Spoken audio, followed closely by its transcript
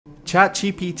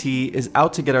ChatGPT is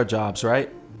out to get our jobs,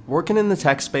 right? Working in the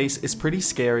tech space is pretty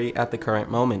scary at the current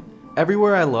moment.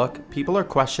 Everywhere I look, people are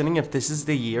questioning if this is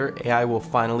the year AI will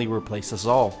finally replace us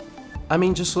all. I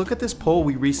mean, just look at this poll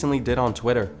we recently did on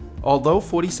Twitter. Although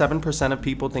 47% of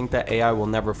people think that AI will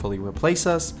never fully replace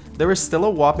us, there is still a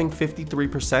whopping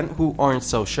 53% who aren't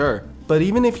so sure. But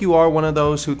even if you are one of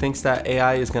those who thinks that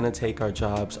AI is going to take our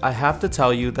jobs, I have to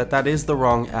tell you that that is the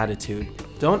wrong attitude.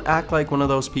 Don't act like one of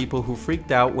those people who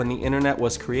freaked out when the internet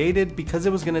was created because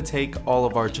it was going to take all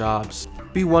of our jobs.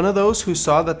 Be one of those who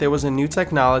saw that there was a new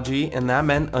technology and that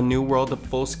meant a new world of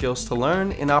full skills to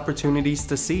learn and opportunities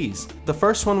to seize. The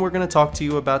first one we're going to talk to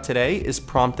you about today is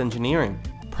prompt engineering.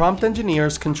 Prompt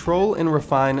engineers control and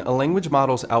refine a language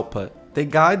model's output. They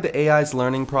guide the AI's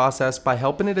learning process by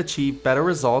helping it achieve better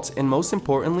results, and most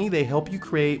importantly, they help you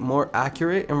create more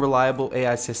accurate and reliable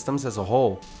AI systems as a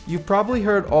whole. You've probably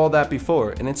heard all that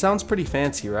before, and it sounds pretty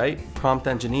fancy, right? Prompt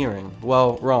engineering.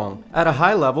 Well, wrong. At a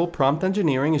high level, prompt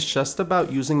engineering is just about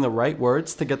using the right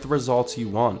words to get the results you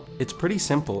want. It's pretty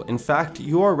simple. In fact,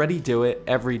 you already do it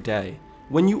every day.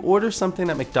 When you order something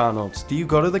at McDonald's, do you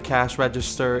go to the cash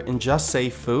register and just say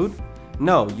food?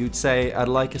 No, you'd say, I'd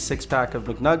like a 6-pack of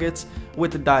McNuggets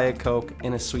with a Diet Coke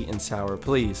and a sweet and sour,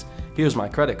 please. Here's my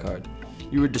credit card.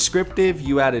 You were descriptive,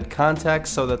 you added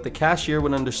context so that the cashier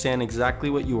would understand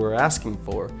exactly what you were asking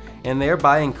for, and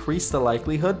thereby increase the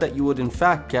likelihood that you would in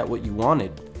fact get what you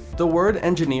wanted. The word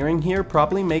engineering here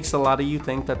probably makes a lot of you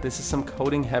think that this is some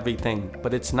coding heavy thing,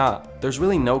 but it's not. There's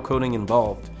really no coding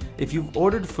involved. If you've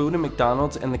ordered food at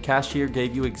McDonald's and the cashier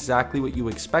gave you exactly what you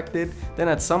expected, then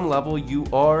at some level you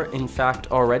are in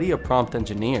fact already a prompt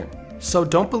engineer. So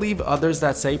don't believe others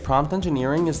that say prompt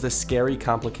engineering is this scary,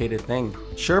 complicated thing.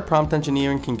 Sure, prompt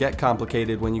engineering can get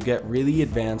complicated when you get really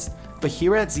advanced, but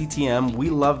here at ZTM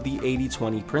we love the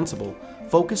 80-20 principle.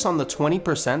 Focus on the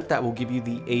 20% that will give you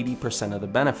the 80% of the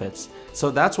benefits.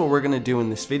 So that's what we're going to do in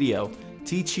this video.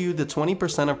 Teach you the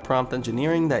 20% of prompt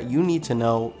engineering that you need to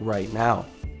know right now.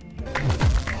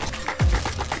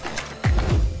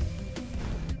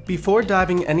 Before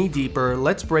diving any deeper,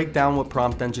 let's break down what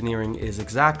prompt engineering is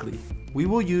exactly. We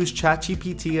will use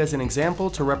ChatGPT as an example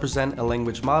to represent a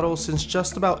language model since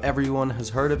just about everyone has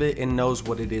heard of it and knows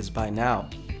what it is by now.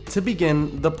 To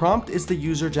begin, the prompt is the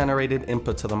user-generated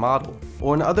input to the model,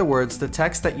 or in other words, the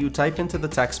text that you type into the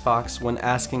text box when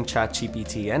asking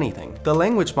ChatGPT anything. The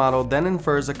language model then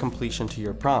infers a completion to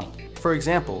your prompt. For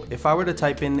example, if I were to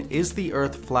type in, "Is the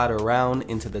Earth flat or round?"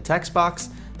 into the text box,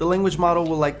 the language model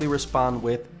will likely respond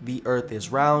with, "The Earth is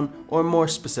round," or more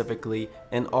specifically,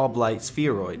 "an oblate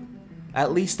spheroid."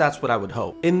 At least that's what I would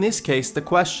hope. In this case, the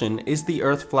question, "Is the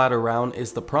Earth flat or round?"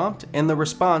 is the prompt, and the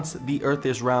response, "The Earth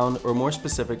is round," or more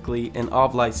specifically, "an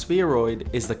oblate spheroid,"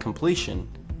 is the completion.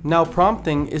 Now,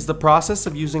 prompting is the process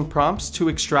of using prompts to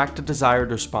extract a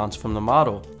desired response from the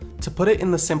model. To put it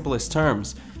in the simplest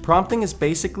terms, prompting is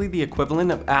basically the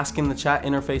equivalent of asking the chat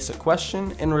interface a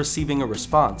question and receiving a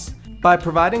response. By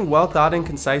providing well thought and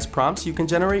concise prompts, you can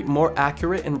generate more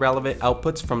accurate and relevant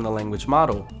outputs from the language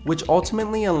model, which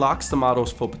ultimately unlocks the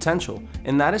model's full potential,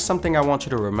 and that is something I want you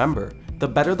to remember. The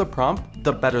better the prompt,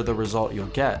 the better the result you'll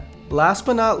get. Last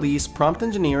but not least, prompt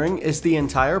engineering is the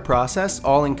entire process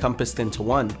all encompassed into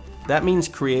one. That means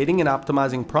creating and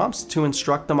optimizing prompts to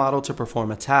instruct the model to perform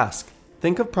a task.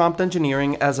 Think of prompt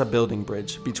engineering as a building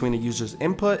bridge between a user's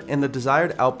input and the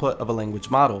desired output of a language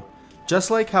model. Just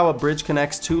like how a bridge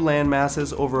connects two land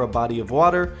masses over a body of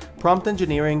water, prompt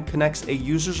engineering connects a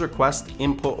user's request,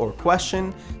 input, or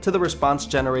question to the response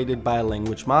generated by a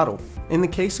language model. In the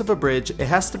case of a bridge, it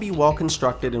has to be well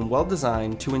constructed and well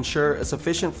designed to ensure a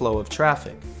sufficient flow of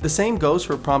traffic. The same goes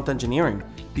for prompt engineering.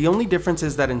 The only difference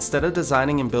is that instead of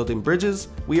designing and building bridges,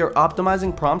 we are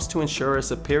optimizing prompts to ensure a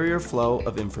superior flow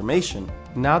of information.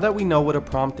 Now that we know what a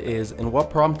prompt is and what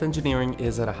prompt engineering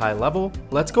is at a high level,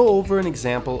 let's go over an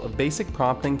example of basic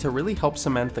prompting to really help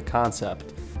cement the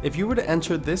concept. If you were to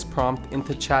enter this prompt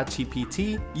into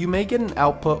ChatGPT, you may get an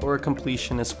output or a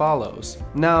completion as follows.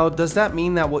 Now, does that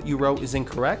mean that what you wrote is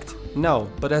incorrect? No,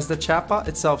 but as the chatbot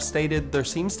itself stated, there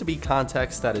seems to be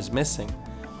context that is missing.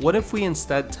 What if we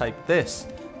instead type this?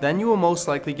 Then you will most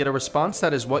likely get a response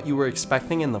that is what you were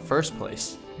expecting in the first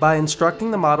place. By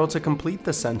instructing the model to complete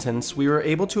the sentence, we were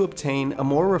able to obtain a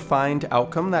more refined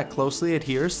outcome that closely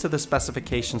adheres to the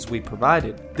specifications we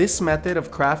provided. This method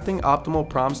of crafting optimal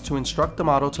prompts to instruct the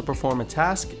model to perform a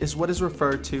task is what is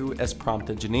referred to as prompt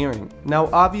engineering. Now,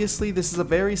 obviously, this is a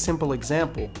very simple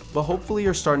example, but hopefully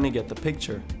you're starting to get the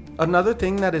picture. Another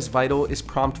thing that is vital is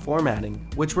prompt formatting,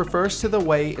 which refers to the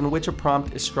way in which a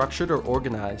prompt is structured or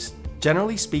organized.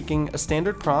 Generally speaking, a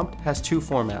standard prompt has two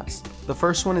formats. The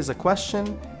first one is a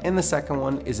question, and the second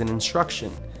one is an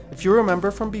instruction. If you remember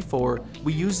from before,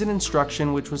 we used an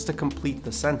instruction which was to complete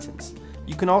the sentence.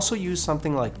 You can also use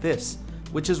something like this,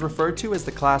 which is referred to as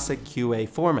the classic QA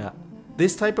format.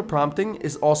 This type of prompting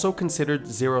is also considered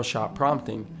zero-shot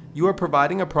prompting. You are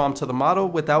providing a prompt to the model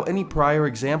without any prior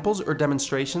examples or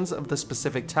demonstrations of the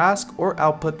specific task or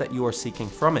output that you are seeking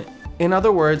from it. In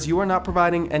other words, you are not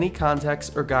providing any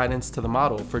context or guidance to the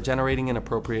model for generating an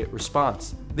appropriate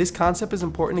response. This concept is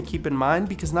important to keep in mind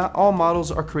because not all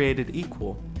models are created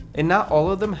equal, and not all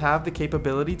of them have the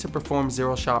capability to perform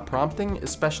zero-shot prompting,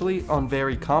 especially on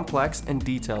very complex and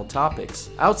detailed topics.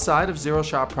 Outside of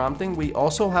zero-shot prompting, we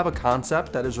also have a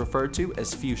concept that is referred to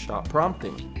as few-shot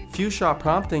prompting. Few-shot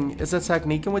prompting is a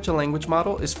technique in which a language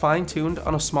model is fine-tuned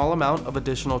on a small amount of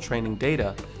additional training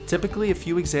data. Typically, a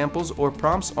few examples or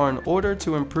prompts are in order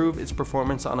to improve its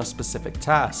performance on a specific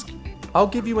task. I'll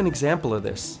give you an example of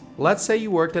this. Let's say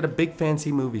you worked at a big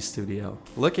fancy movie studio.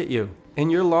 Look at you. And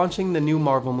you're launching the new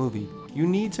Marvel movie. You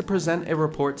need to present a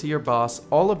report to your boss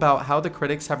all about how the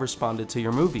critics have responded to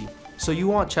your movie. So you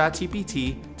want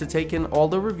ChatGPT to take in all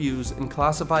the reviews and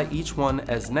classify each one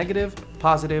as negative,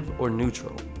 positive, or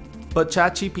neutral. But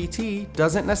ChatGPT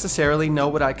doesn't necessarily know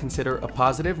what I consider a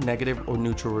positive, negative, or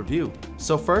neutral review.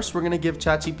 So first we're going to give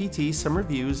ChatGPT some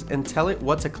reviews and tell it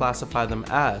what to classify them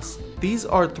as. These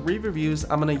are 3 reviews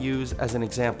I'm going to use as an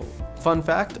example. Fun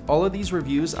fact, all of these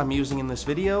reviews I'm using in this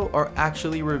video are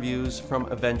actually reviews from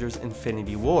Avengers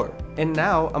Infinity War. And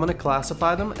now I'm going to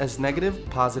classify them as negative,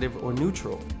 positive, or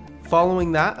neutral.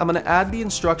 Following that, I'm going to add the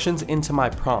instructions into my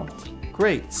prompt.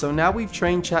 Great, so now we've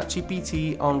trained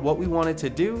ChatGPT on what we want it to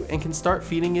do and can start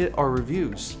feeding it our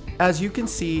reviews. As you can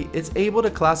see, it's able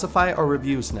to classify our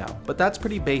reviews now, but that's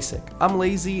pretty basic. I'm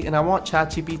lazy and I want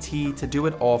ChatGPT to do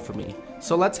it all for me.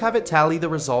 So let's have it tally the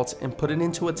results and put it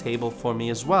into a table for me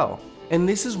as well. And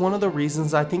this is one of the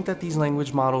reasons I think that these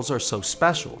language models are so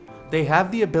special. They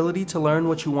have the ability to learn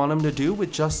what you want them to do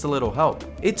with just a little help.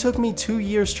 It took me 2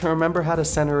 years to remember how to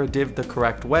center a div the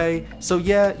correct way, so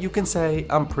yeah, you can say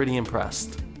I'm pretty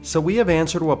impressed. So we have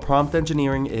answered what prompt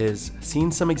engineering is,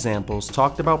 seen some examples,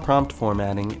 talked about prompt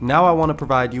formatting. Now I want to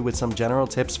provide you with some general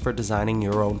tips for designing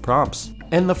your own prompts.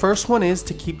 And the first one is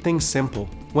to keep things simple.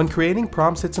 When creating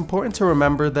prompts, it's important to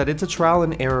remember that it's a trial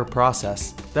and error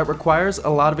process that requires a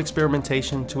lot of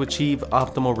experimentation to achieve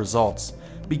optimal results.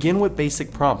 Begin with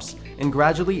basic prompts and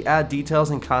gradually add details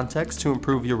and context to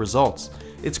improve your results.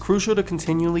 It's crucial to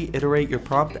continually iterate your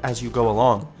prompt as you go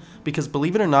along, because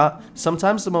believe it or not,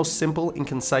 sometimes the most simple and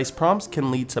concise prompts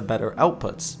can lead to better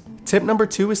outputs. Tip number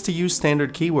 2 is to use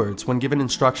standard keywords when given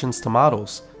instructions to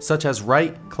models, such as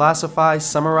write, classify,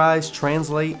 summarize,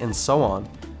 translate, and so on.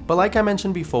 But like I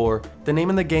mentioned before, the name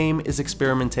of the game is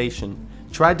experimentation.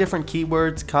 Try different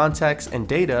keywords, context, and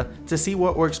data to see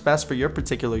what works best for your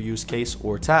particular use case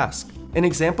or task. An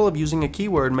example of using a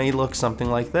keyword may look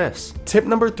something like this. Tip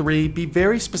number 3, be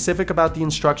very specific about the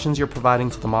instructions you're providing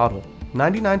to the model.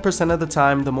 99% of the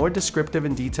time, the more descriptive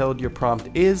and detailed your prompt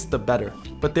is, the better.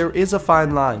 But there is a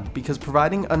fine line, because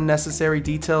providing unnecessary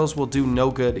details will do no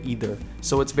good either.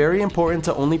 So it's very important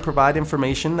to only provide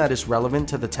information that is relevant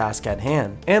to the task at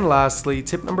hand. And lastly,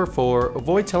 tip number 4,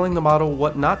 avoid telling the model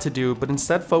what not to do, but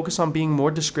instead focus on being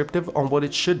more descriptive on what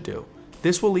it should do.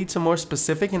 This will lead to more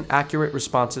specific and accurate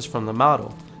responses from the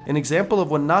model. An example of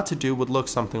what not to do would look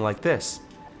something like this.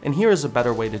 And here is a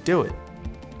better way to do it.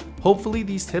 Hopefully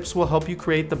these tips will help you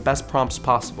create the best prompts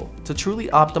possible to truly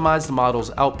optimize the model's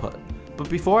output. But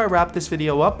before I wrap this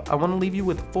video up, I want to leave you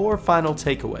with 4 final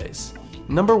takeaways.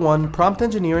 Number 1, prompt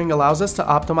engineering allows us to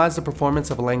optimize the performance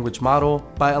of a language model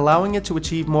by allowing it to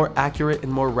achieve more accurate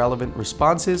and more relevant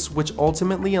responses, which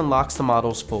ultimately unlocks the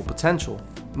model's full potential.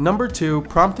 Number 2,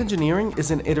 prompt engineering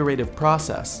is an iterative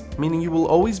process, meaning you will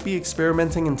always be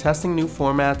experimenting and testing new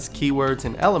formats, keywords,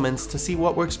 and elements to see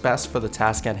what works best for the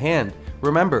task at hand.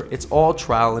 Remember, it's all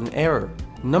trial and error.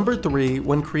 Number 3,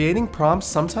 when creating prompts,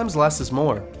 sometimes less is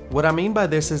more. What I mean by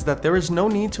this is that there is no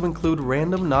need to include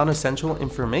random non-essential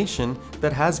information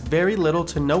that has very little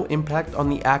to no impact on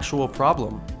the actual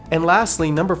problem. And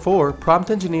lastly, number 4,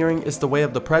 prompt engineering is the way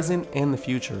of the present and the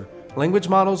future. Language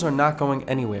models are not going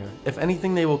anywhere. If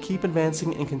anything, they will keep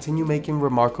advancing and continue making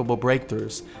remarkable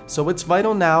breakthroughs. So it's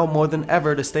vital now more than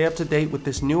ever to stay up to date with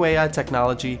this new AI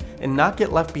technology and not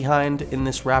get left behind in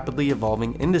this rapidly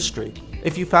evolving industry.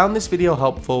 If you found this video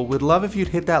helpful, we'd love if you'd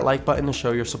hit that like button to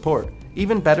show your support.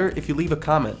 Even better if you leave a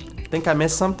comment. Think I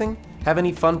missed something? Have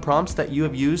any fun prompts that you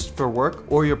have used for work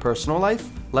or your personal life?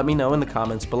 Let me know in the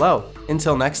comments below.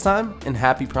 Until next time, and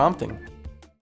happy prompting.